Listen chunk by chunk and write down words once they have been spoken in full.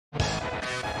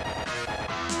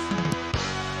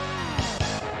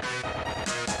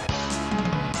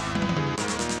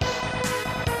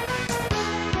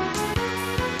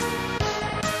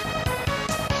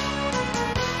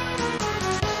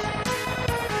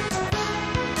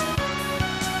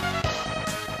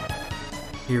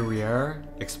Here we are,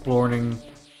 exploring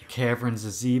the caverns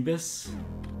of Zebus.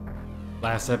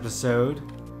 Last episode,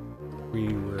 we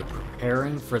were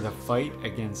preparing for the fight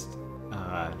against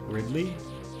Ridley.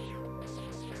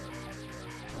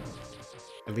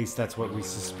 At least that's what we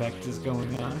suspect is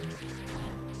going on.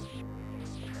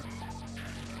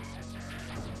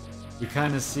 We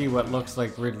kind of see what looks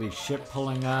like Ridley's ship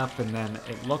pulling up, and then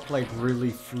it looked like Ridley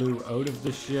flew out of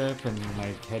the ship and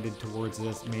like headed towards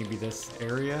this, maybe this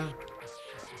area.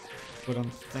 What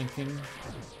I'm thinking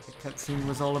the cutscene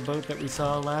was all about that we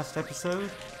saw last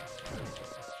episode.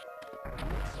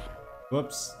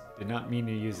 Whoops, did not mean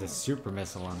to use a super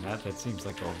missile on that. That seems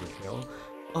like overkill.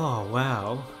 Oh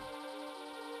wow,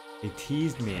 they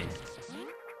teased me.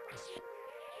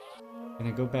 Can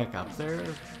I go back up there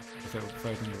without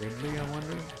fighting Ridley, I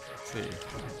wonder? Let's see.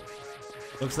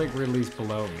 Looks like Ridley's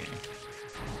below me.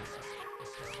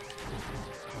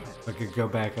 If I could go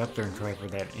back up there and try for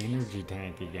that energy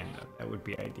tank again, that would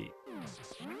be ideal.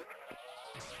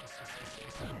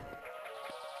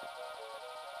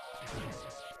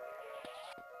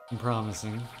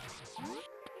 Promising.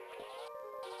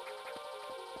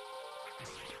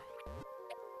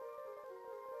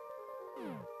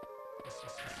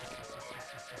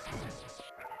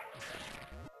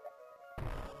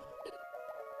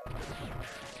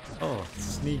 Oh,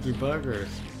 sneaky buggers.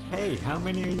 Hey, how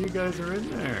many of you guys are in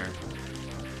there?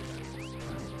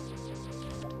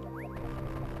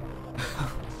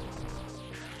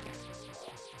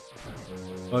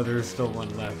 Oh, there's still one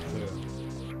left too.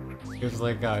 It's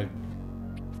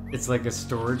like a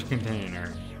storage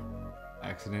container.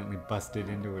 Accidentally busted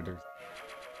into it or...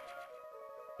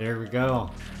 There we go.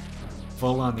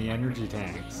 Full on the energy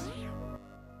tanks.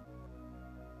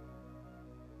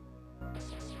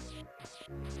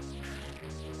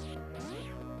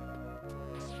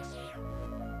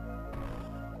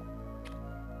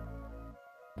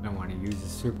 I don't want to use a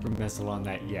super missile on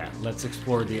that yet. Let's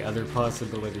explore the other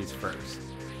possibilities first.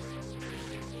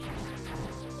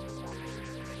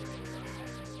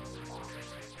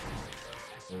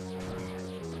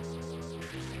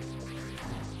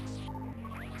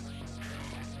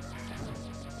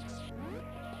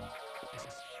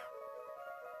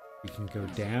 We can go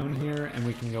down here and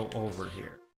we can go over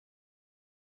here.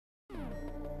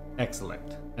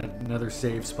 Excellent. Another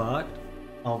save spot.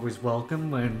 Always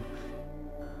welcome when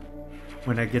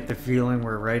I get the feeling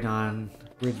we're right on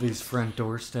Ridley's front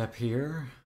doorstep here.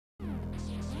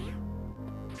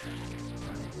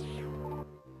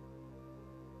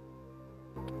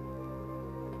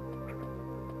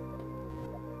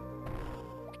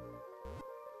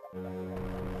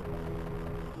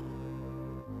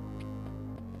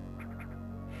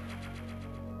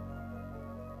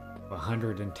 Of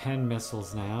 110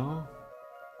 missiles now.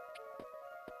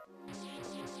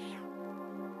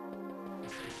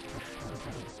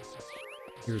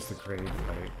 Here's the crate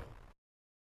fight.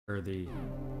 Or the...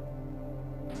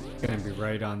 Gonna be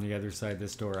right on the other side of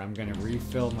this door. I'm gonna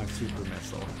refill my super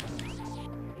missile.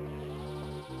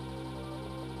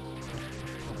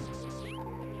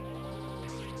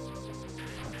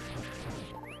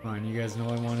 Come on, you guys know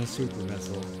I want a super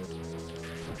missile.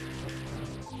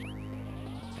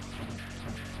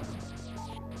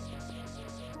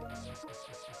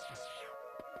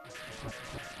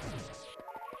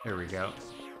 There we go.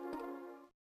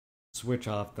 Switch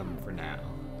off them for now.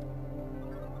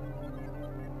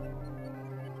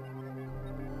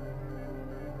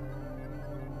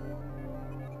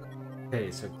 Okay,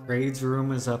 so Craig's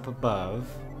room is up above.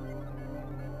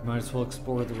 Might as well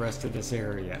explore the rest of this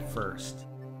area first.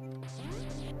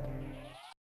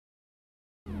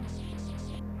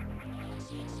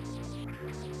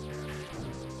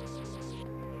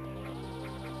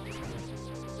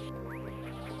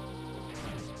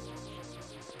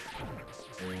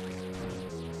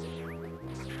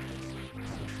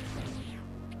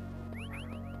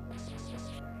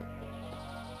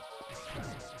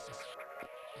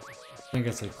 I think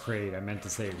I said Crate, I meant to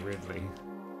say Ridley.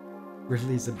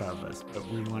 Ridley's above us, but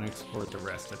we want to explore the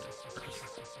rest of it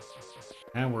first.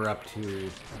 Now we're up to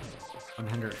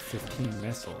 115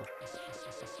 missiles.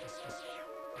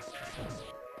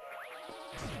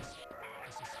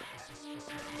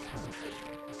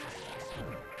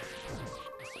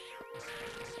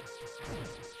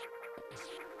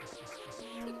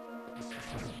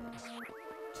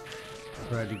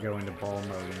 Tried to go into ball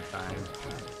mode in time.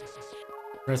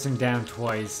 Pressing down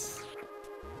twice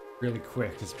really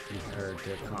quick is pretty hard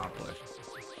to accomplish.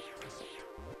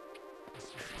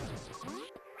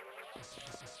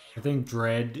 I think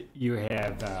Dread, you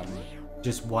have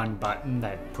just one button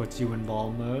that puts you in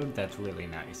ball mode. That's really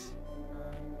nice.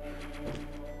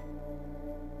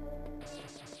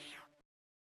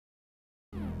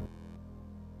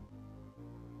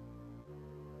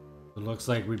 It looks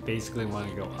like we basically want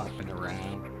to go up and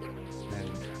around, and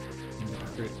then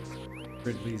into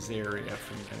Ridley's area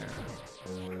from there.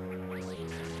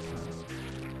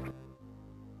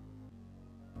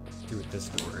 See what this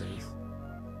door is.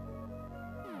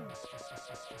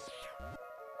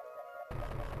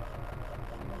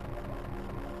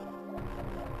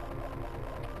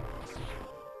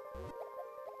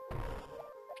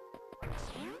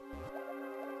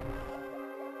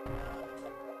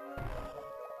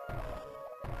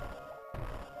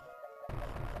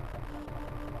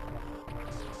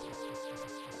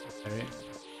 Okay.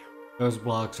 Those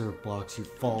blocks are blocks you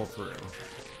fall through.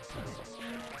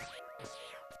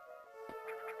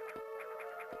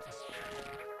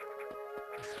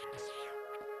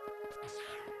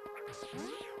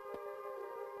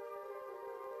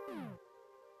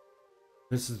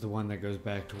 This is the one that goes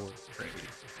back towards Craig.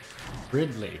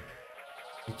 Ridley.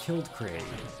 You killed Craig.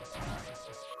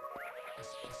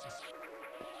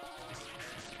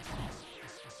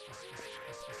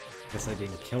 Guess I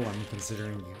didn't kill him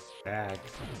considering you back.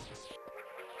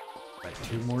 Like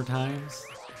 2 more times?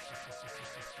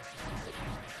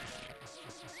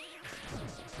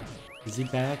 Is he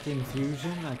back in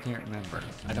Fusion? I can't remember.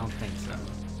 I don't think so.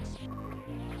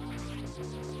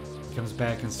 He comes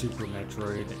back in Super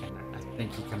Metroid, and I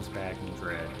think he comes back in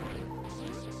Dread.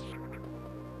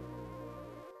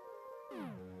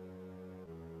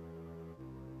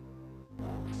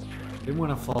 I didn't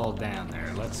want to fall down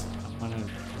there.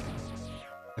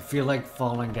 I feel like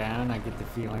falling down, I get the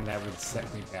feeling that would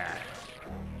set me back.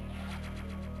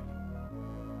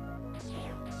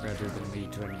 Rather than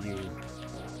lead to a new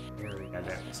area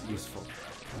that was useful.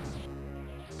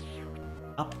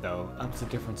 Up though, up's a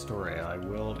different story. I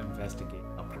will investigate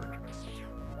upward.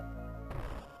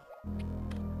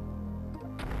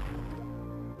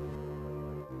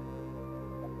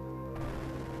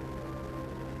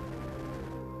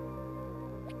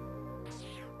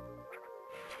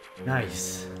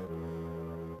 Nice.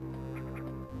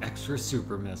 Extra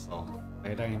super missile.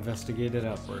 Right, I investigated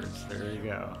upwards. There you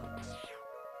go.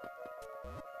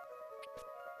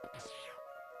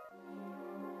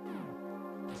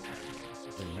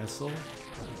 The missile.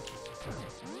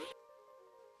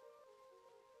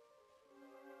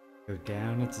 Go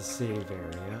down, it's a save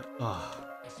area. Ugh.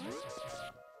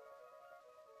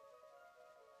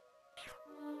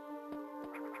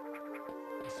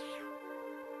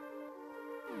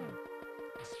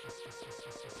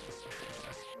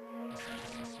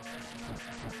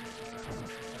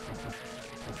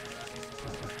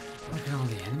 Look at all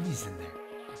the enemies in there.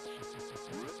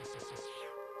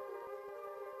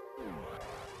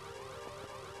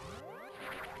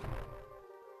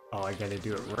 Oh, I gotta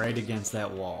do it right against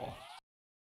that wall.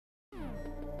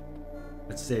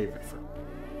 Let's save it for...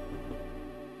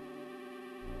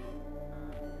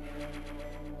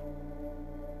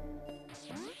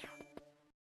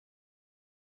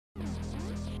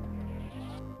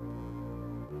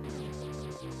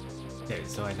 Okay,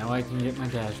 so I know I can get my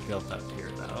dash built up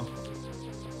here, though.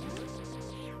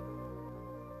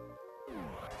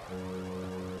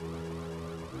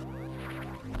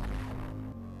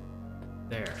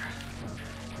 There.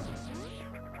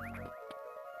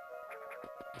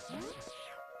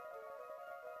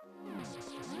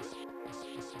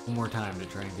 One more time to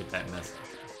try and get that message.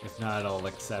 If not, I'll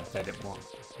accept that it won't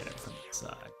get it from the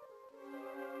side.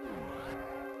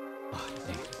 Oh,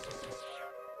 dang.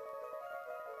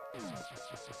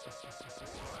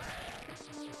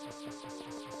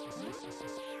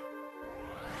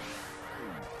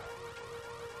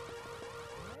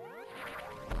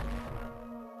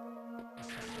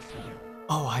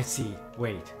 Oh, I see.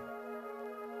 Wait.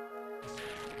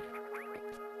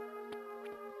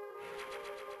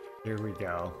 Here we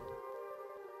go.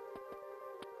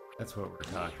 That's what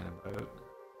we're talking about.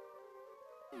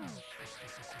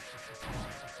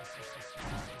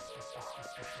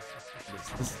 What does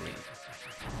this mean?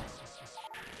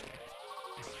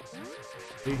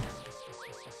 See?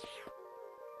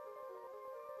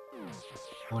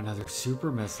 Oh, another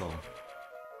super missile.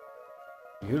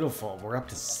 Beautiful. We're up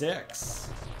to 6.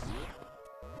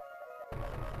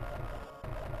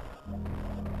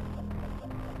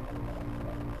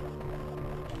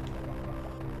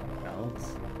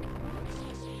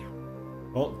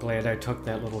 Well, glad I took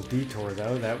that little detour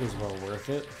though. That was well worth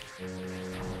it.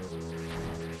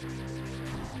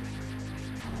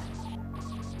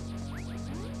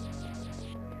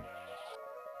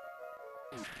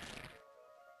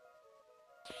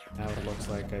 Now it looks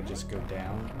like I just go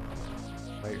down.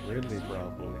 Fight Ridley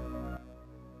probably.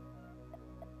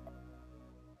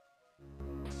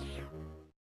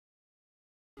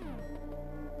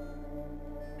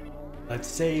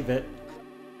 can't save it.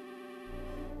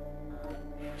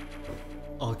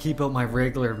 I'll keep out my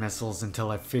regular missiles until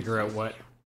I figure out what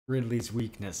Ridley's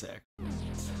weakness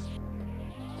is.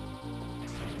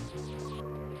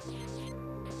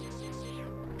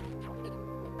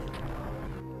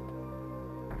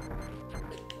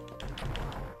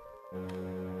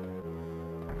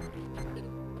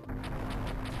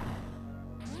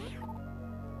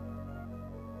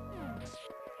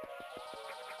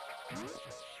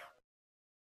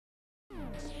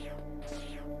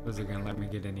 Was it gonna let me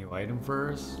get a new item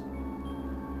first?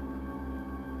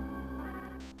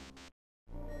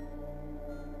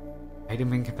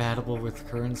 Item incompatible with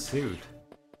current suit.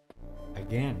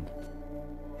 Again.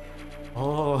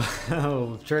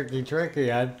 Oh, tricky, tricky.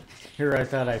 Here I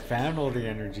thought I found all the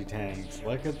energy tanks.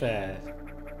 Look at that.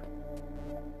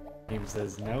 Game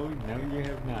says, no, you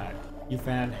have not. You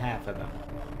found half of them.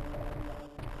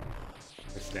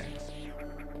 Interesting.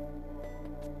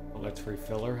 Well, let's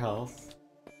refill our health.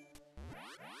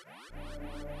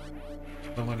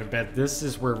 I'm gonna bet this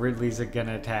is where Ridley's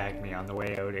gonna attack me on the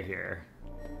way out of here.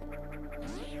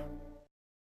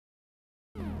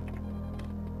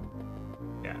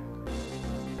 Yeah.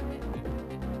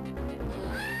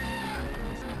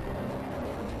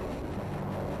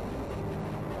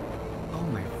 Oh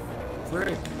my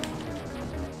frick.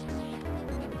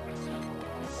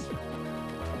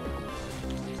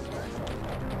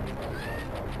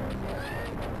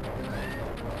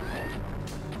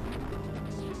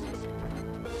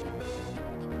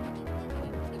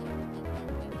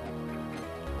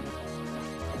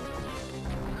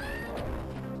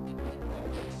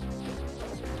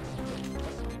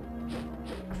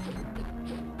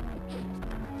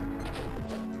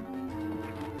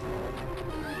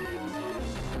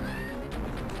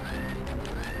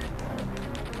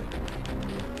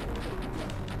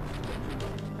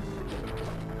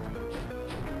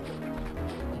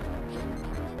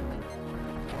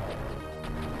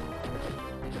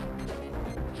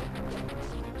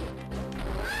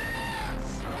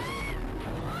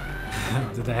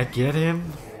 Did that get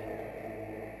him?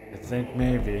 I think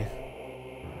maybe.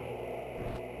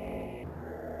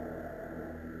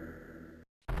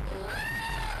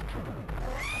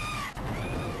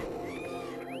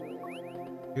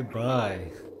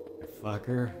 Goodbye, you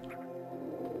fucker.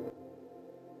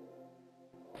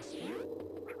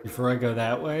 Before I go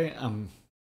that way, I'm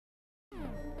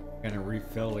gonna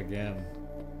refill again.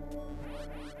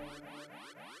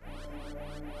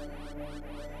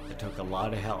 I took a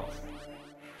lot of health.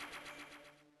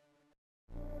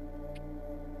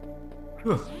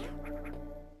 Whew.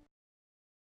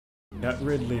 Got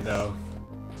Ridley though.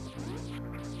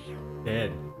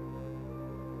 Dead.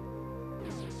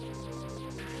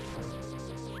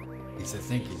 At least I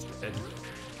think he's dead.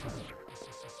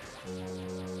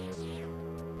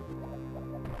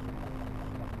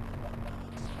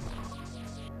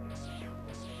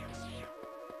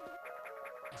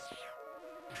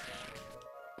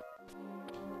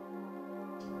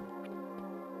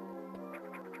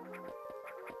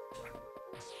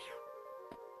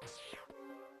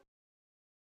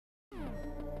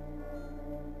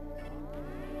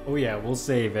 Oh yeah, we'll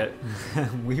save it.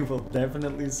 We will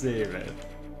definitely save it.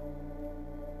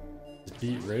 Just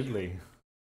beat Ridley.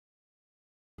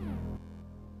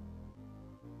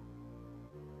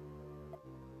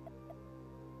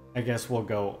 I guess we'll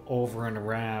go over and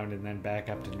around and then back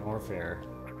up to Norfair.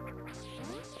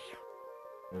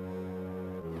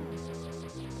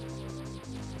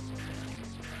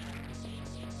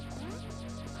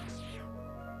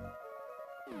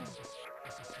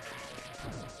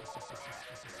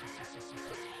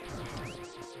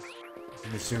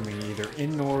 I'm assuming either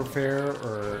in Norfair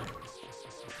or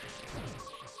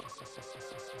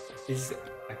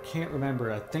I can't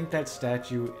remember. I think that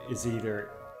statue is either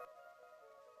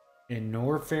in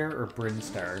Norfair or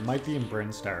Brinstar. It might be in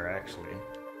Brinstar actually.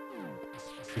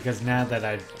 Because now that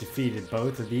I've defeated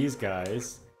both of these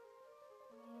guys,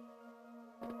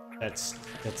 that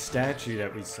statue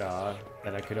that we saw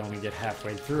that I could only get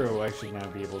halfway through, I should now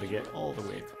be able to get all the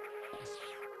way through.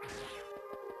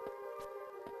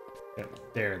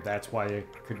 There, that's why I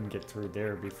couldn't get through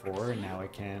there before, and now I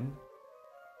can.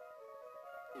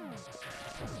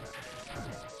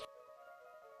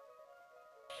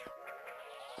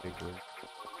 Bigger.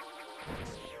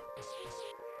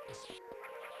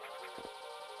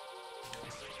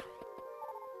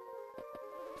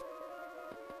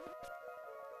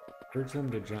 Urge them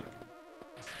to jump.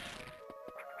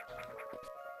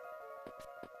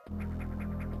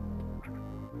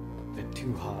 Is it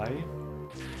too high?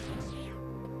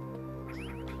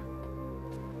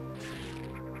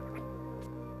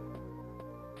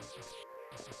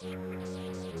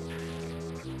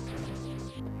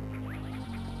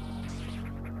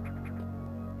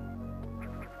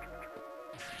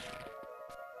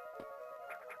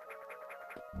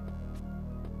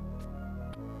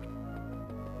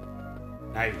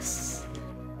 Nice.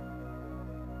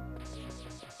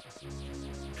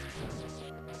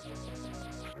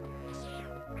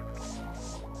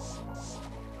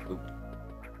 Oop.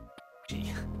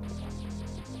 Gee.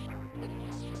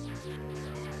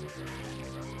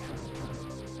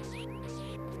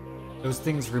 Those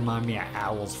things remind me of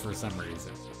owls for some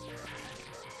reason.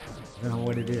 I don't know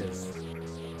what it is.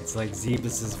 It's like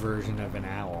Zebus's version of an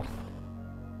owl.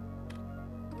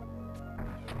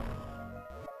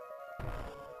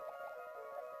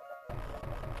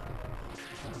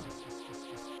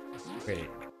 Wait.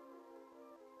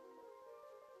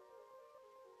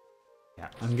 Yeah,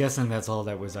 I'm guessing that's all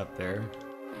that was up there.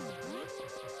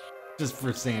 Just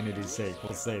for sanity's sake,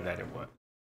 we'll say that it was.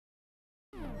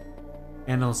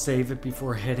 And I'll save it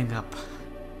before heading up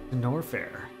to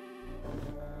Norfair.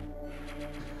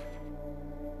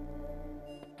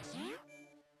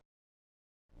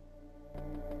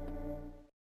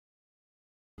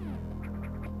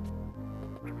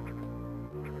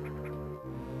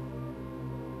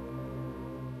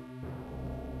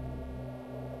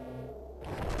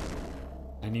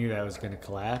 I knew that was going to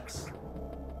collapse.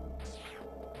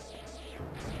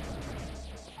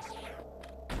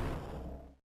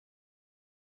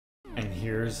 And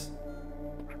here's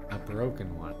a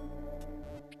broken one.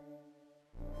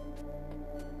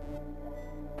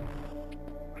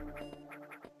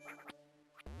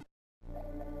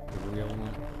 The real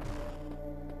one.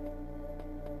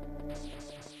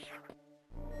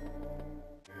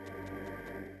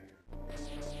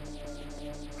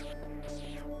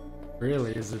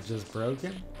 Really? Is it just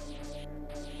broken?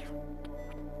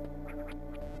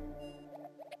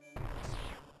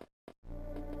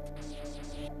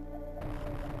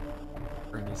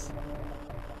 Furnace.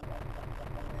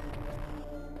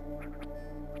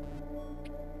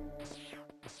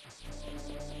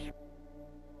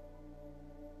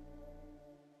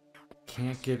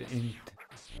 Can't get in.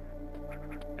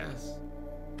 Yes.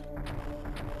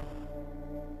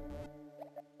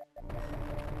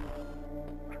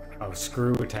 Oh,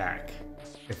 screw attack.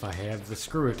 If I have the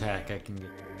screw attack, I can get...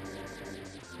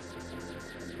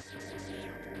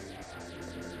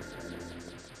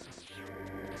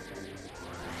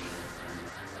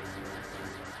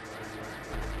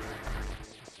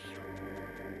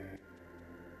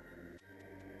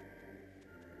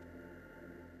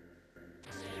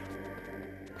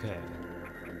 Okay.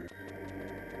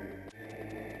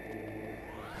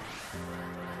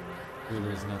 Ooh,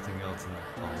 there's nothing else in the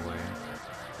hallway.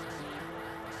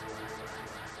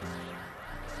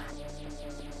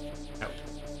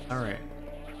 Oh, alright.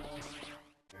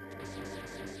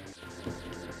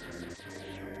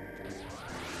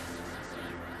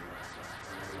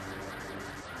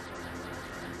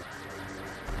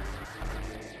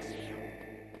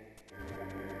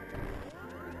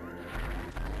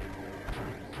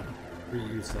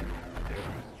 Reuse it.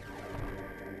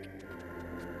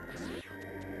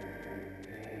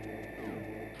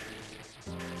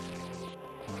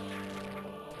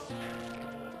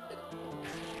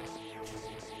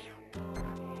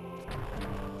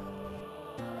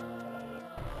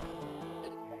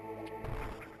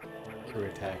 Screw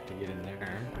attack to get in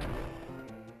there.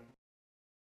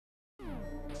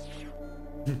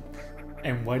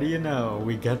 And what do you know?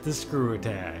 We got the screw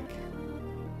attack.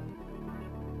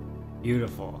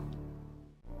 Beautiful.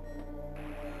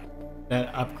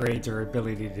 That upgrades our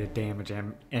ability to damage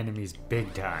enemies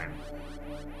big time.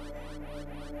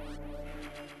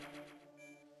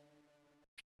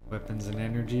 Weapons and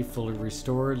energy fully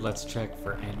restored. Let's check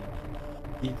for any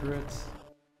secrets.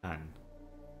 None.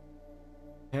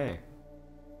 Okay.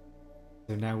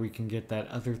 So now we can get that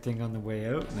other thing on the way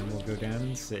out, and then we'll go down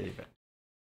and save it.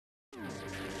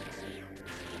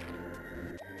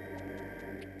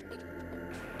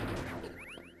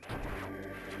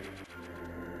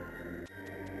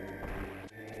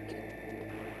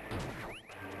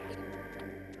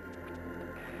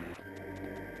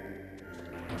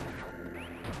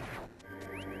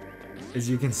 As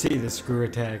you can see, the screw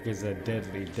attack is a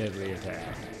deadly, deadly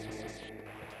attack.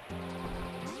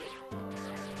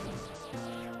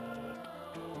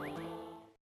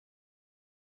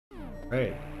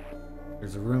 Right.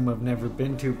 There's a room I've never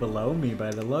been to below me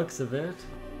by the looks of it.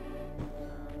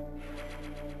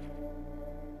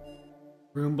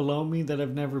 Room below me that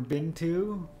I've never been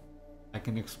to. I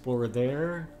can explore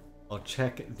there. I'll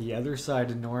check the other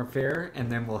side of Norfair,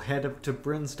 and then we'll head up to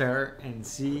Brinstar and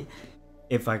see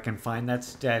if I can find that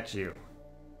statue.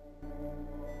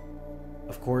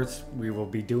 of course, we will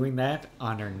be doing that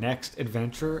on our next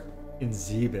adventure in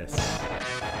Zebus.